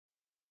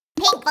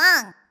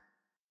Pinkfong.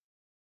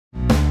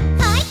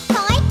 Hoi,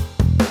 hoi.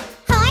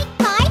 Hoi,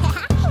 hoi.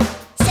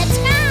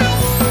 Subscribe.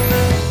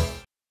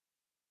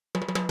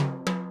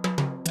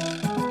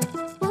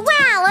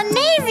 Wow,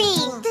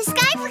 amazing! The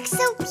sky looks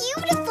so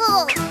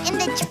beautiful, and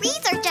the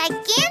trees are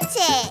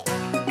gigantic.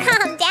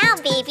 Calm down,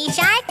 baby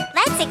shark.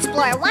 Let's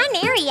explore one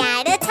area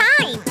at a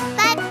time.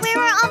 But where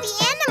are all the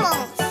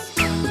animals?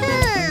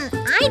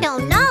 I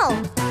don't know.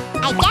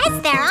 I guess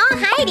they're all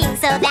hiding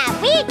so that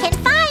we can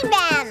find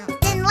them.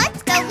 Then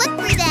let's go look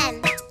for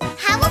them.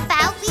 How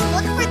about we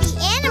look for the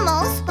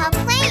animals while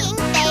playing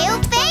Veo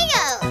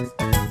Veo?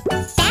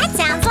 That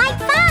sounds like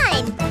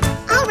fun.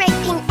 All right,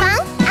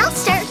 Pinkfong, I'll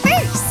start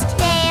first.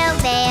 Veo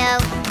Veo,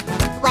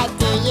 what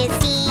do you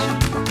see?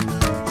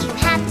 You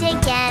have to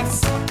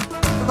guess.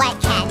 What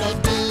can it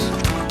be?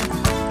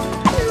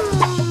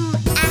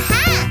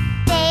 Aha!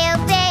 Veo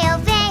Veo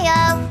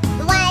Veo,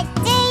 what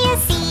do you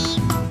see?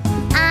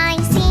 I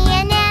see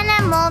an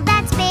animal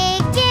that's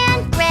big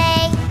and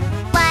gray.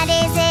 What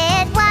is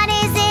it? What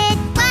is it?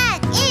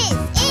 What is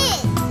it?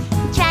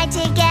 Try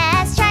to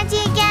guess,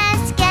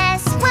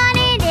 guess what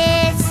it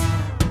is.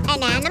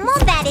 An animal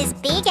that is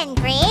big and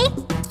gray?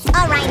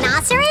 A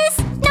rhinoceros?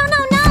 No, no,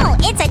 no,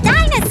 it's a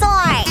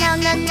dinosaur. No,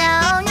 no,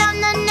 no, no,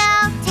 no, no,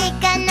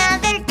 take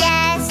another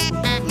guess.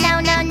 No,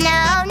 no,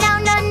 no, no,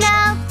 no, no,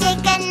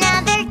 take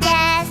another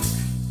guess.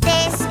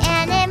 This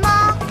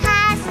animal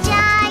has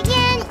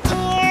giant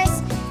ears.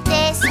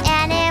 This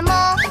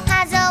animal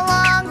has a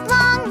long,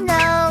 long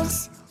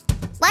nose.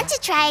 Want to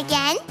try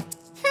again?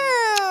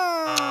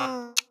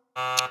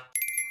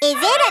 Is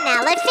it an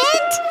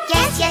elephant?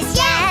 Yes, yes,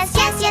 yes,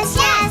 yes, yes,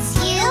 yes,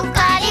 you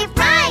got it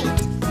right.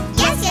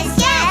 Yes, yes,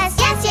 yes,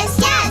 yes, yes,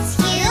 yes,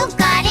 you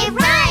got it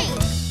right.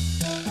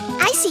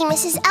 I see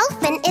Mrs.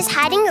 Elephant is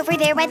hiding over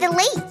there by the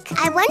lake.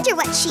 I wonder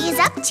what she is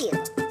up to.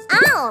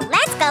 Oh,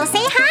 let's go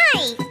say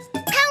hi.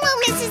 Hello,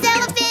 Mrs.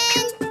 Elephant.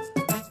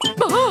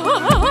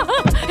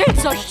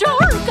 It's a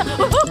shark!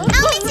 Oh,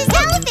 Mrs.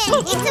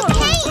 Elephant, it's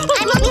okay.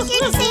 I'm only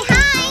here to say hi.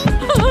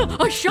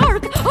 A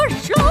shark! A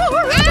shark!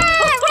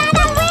 Run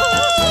away!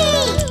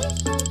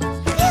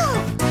 Phew,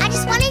 I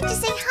just wanted to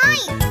say hi.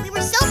 We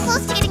were so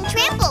close to getting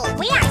trampled.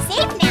 We are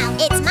safe now.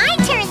 It's my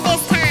turn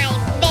this time.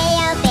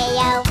 Veo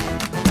Veo,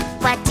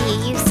 what do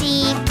you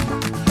see?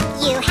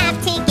 You have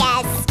to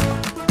guess.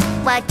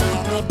 What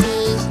can it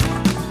be?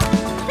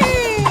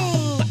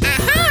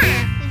 Aha!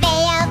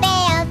 Veo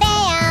Veo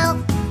Veo,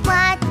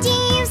 what do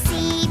you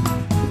see?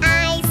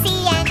 I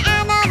see an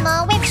animal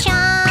with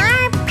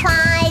sharp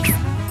claws.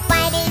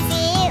 What is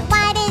it?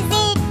 What is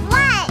it?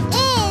 What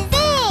is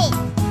it?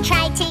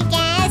 Try to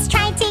guess,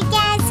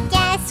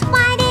 guess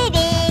what it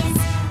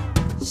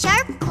is.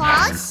 Sharp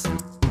claws?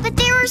 But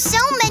there are so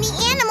many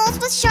animals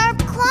with sharp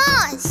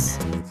claws.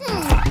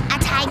 A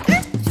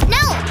tiger?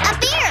 No, a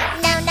bear.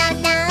 No, no,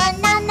 no,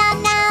 no, no,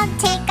 no,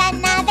 take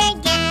another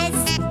guess.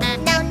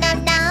 No, no,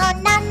 no,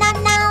 no, no,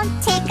 no,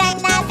 take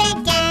another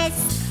guess.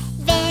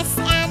 This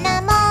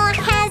animal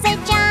has a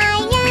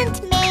giant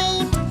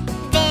mane.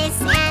 This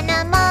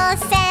animal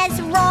says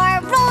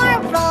roar, roar,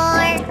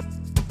 roar.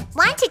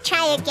 Want to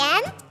try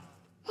again?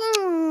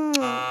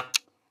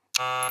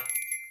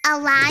 A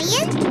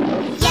lion?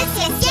 Yes,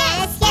 yes,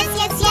 yes, yes,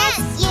 yes, yes,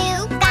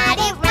 you got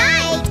it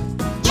right.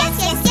 Yes,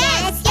 yes,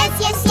 yes, yes,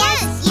 yes,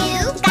 yes, you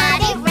got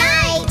it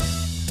right.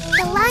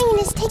 The lion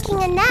is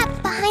taking a nap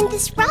behind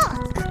this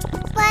rock.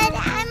 But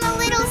I'm a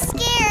little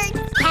scared.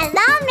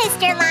 Hello,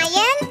 Mr.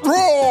 Lion.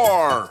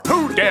 Roar!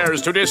 Who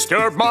dares to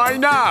disturb my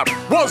nap?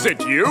 Was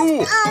it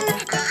you?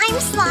 I'm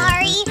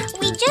sorry.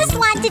 We just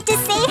wanted to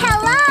say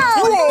hello.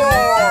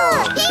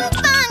 Roar!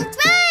 Pinkfong,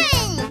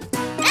 run!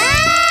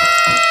 Ah!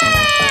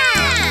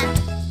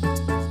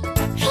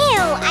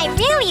 Phew, I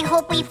really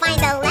hope we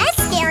find a less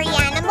scary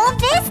animal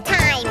this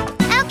time.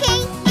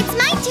 Okay, it's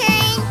my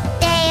turn.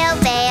 Veo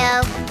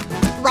Veo,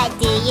 what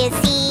do you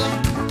see?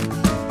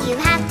 You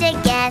have to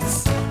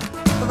guess.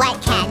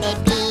 What can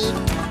it be?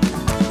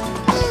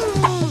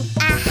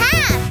 Aha!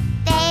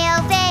 Veo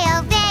Veo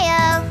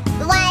Veo,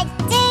 what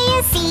do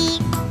you see?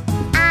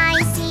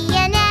 I see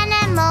an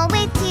animal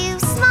with two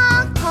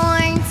small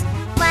horns.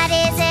 What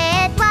is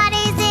it? What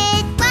is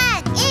it?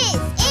 What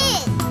is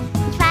it?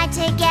 Try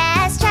to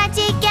guess,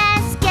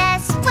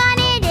 guess what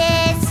it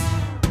is.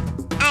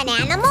 An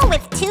animal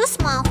with two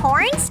small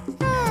horns?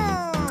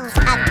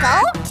 A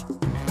goat?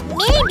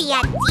 Maybe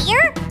a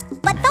deer?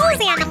 But those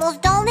animals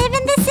don't live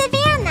in the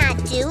savannah,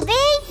 do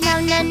they? No,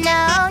 no,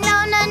 no,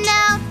 no, no,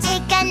 no,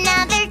 take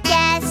another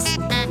guess.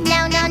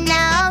 No, no,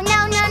 no,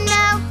 no, no,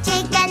 no,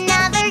 take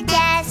another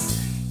guess.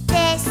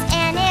 This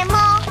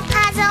animal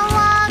has a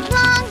long,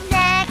 long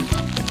neck.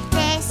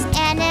 This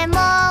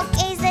animal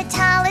is the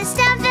tallest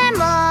of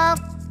them all.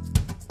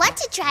 Want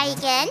to try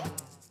again?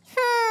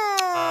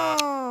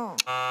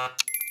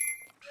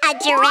 A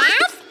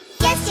giraffe?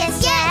 Yes,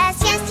 yes,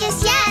 yes, yes,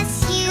 yes,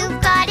 yes, you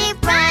got it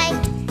right.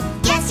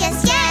 Yes,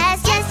 yes,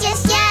 yes, yes,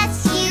 yes,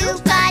 yes, you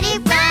got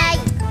it right.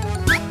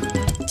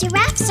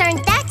 Giraffes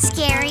aren't that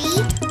scary,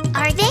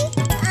 are they?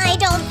 I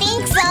don't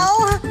think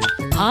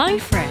so. Hi,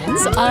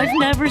 friends. I've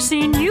never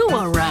seen you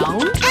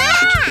around.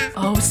 Ah!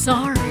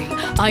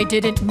 I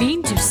didn't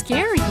mean to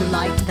scare you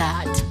like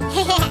that.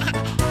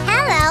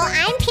 Hello,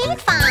 I'm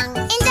Pinkfong.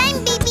 And I'm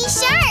Baby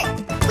Shark.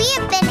 We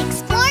have been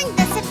exploring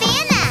the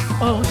savannah.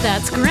 Oh,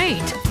 that's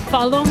great.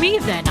 Follow me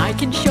then. I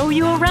can show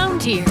you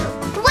around here.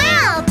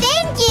 Wow,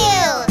 thank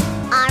you.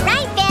 All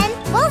right, then.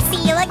 We'll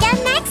see you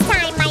again next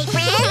time, my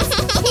friends.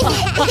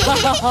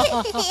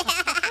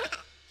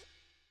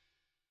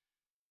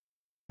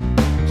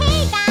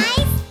 Hey,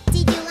 guys.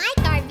 Did you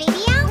like our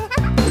video?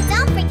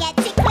 Don't forget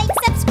to click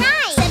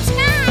subscribe.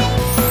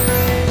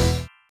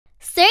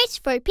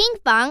 Search for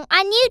Pinkfong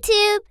on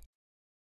YouTube.